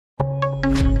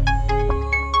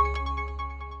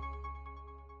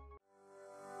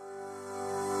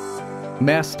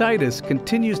Mastitis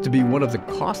continues to be one of the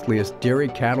costliest dairy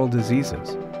cattle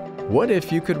diseases. What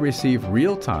if you could receive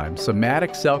real-time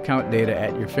somatic cell count data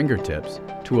at your fingertips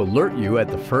to alert you at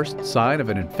the first sign of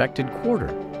an infected quarter?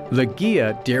 The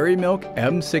GEA DairyMilk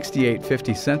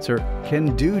M6850 sensor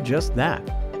can do just that.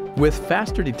 With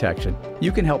faster detection,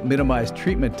 you can help minimize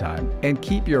treatment time and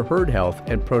keep your herd health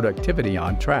and productivity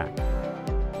on track.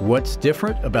 What's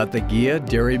different about the GEA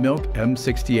DairyMilk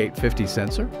M6850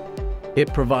 sensor?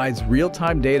 It provides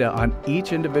real-time data on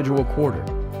each individual quarter.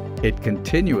 It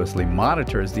continuously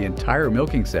monitors the entire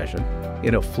milking session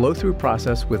in a flow-through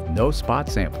process with no spot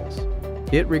samples.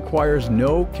 It requires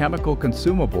no chemical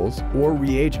consumables or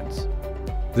reagents.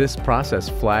 This process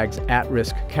flags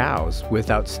at-risk cows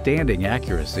with outstanding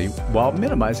accuracy while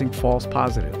minimizing false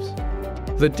positives.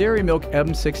 The DairyMilk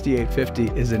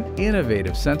M6850 is an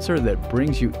innovative sensor that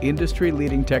brings you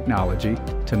industry-leading technology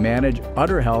to manage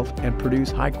udder health and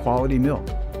produce high-quality milk.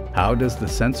 How does the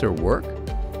sensor work?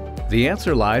 The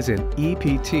answer lies in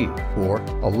EPT, or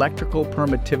Electrical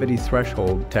Permittivity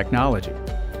Threshold technology.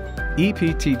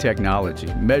 EPT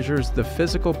technology measures the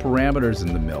physical parameters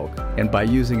in the milk and, by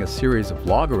using a series of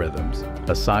logarithms,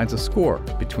 assigns a score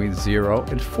between 0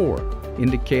 and 4,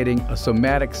 indicating a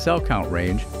somatic cell count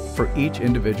range for each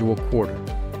individual quarter.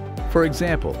 For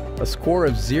example, a score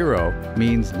of 0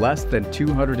 means less than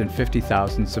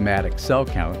 250,000 somatic cell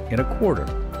count in a quarter,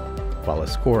 while a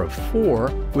score of 4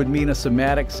 would mean a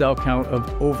somatic cell count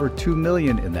of over 2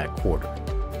 million in that quarter.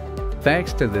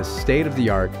 Thanks to this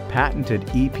state-of-the-art patented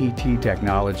EPT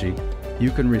technology,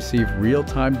 you can receive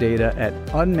real-time data at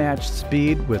unmatched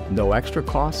speed with no extra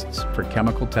costs for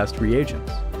chemical test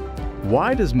reagents.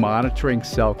 Why does monitoring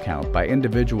cell count by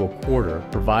individual quarter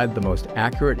provide the most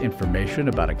accurate information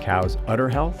about a cow's udder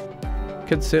health?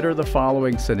 Consider the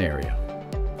following scenario.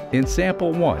 In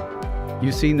sample 1,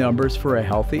 you see numbers for a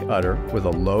healthy udder with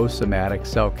a low somatic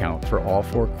cell count for all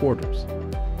 4 quarters.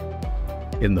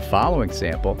 In the following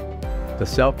sample, the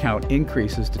cell count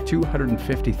increases to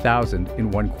 250,000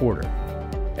 in 1 quarter.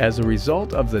 As a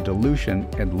result of the dilution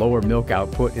and lower milk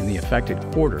output in the affected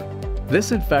quarter,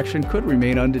 this infection could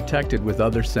remain undetected with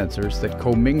other sensors that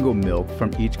commingle milk from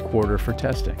each quarter for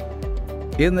testing.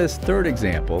 In this third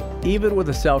example, even with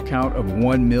a cell count of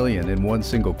 1 million in one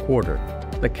single quarter,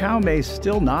 the cow may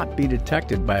still not be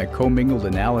detected by a commingled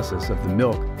analysis of the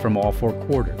milk from all 4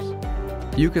 quarters.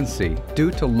 You can see,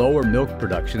 due to lower milk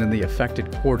production in the affected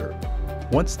quarter,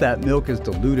 once that milk is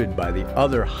diluted by the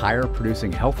other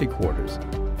higher-producing healthy quarters,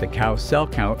 the cow's cell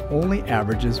count only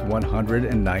averages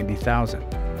 190,000.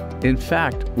 In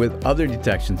fact, with other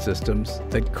detection systems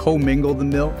that commingle the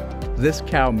milk, this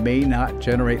cow may not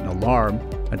generate an alarm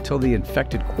until the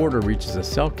infected quarter reaches a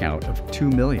cell count of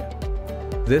 2 million.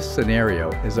 This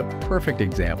scenario is a perfect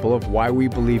example of why we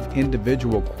believe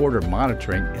individual quarter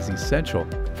monitoring is essential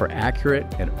for accurate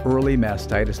and early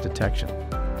mastitis detection.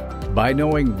 By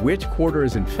knowing which quarter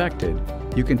is infected,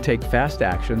 you can take fast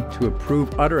action to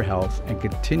improve udder health and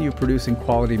continue producing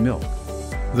quality milk.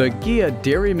 The GEA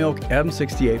DairyMilk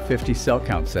M6850 cell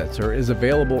count sensor is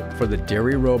available for the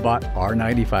DairyRobot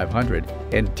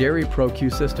R9500 and Dairy Pro-Q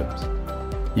systems.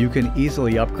 You can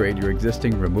easily upgrade your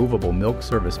existing removable milk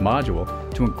service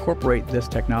module to incorporate this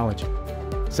technology.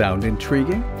 Sound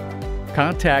intriguing?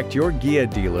 Contact your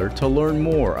GEA dealer to learn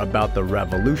more about the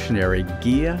revolutionary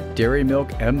GEA DairyMilk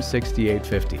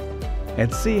M6850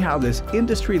 and see how this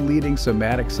industry-leading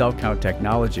somatic cell count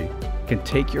technology can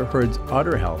take your herd's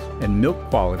udder health and milk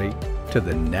quality to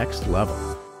the next level.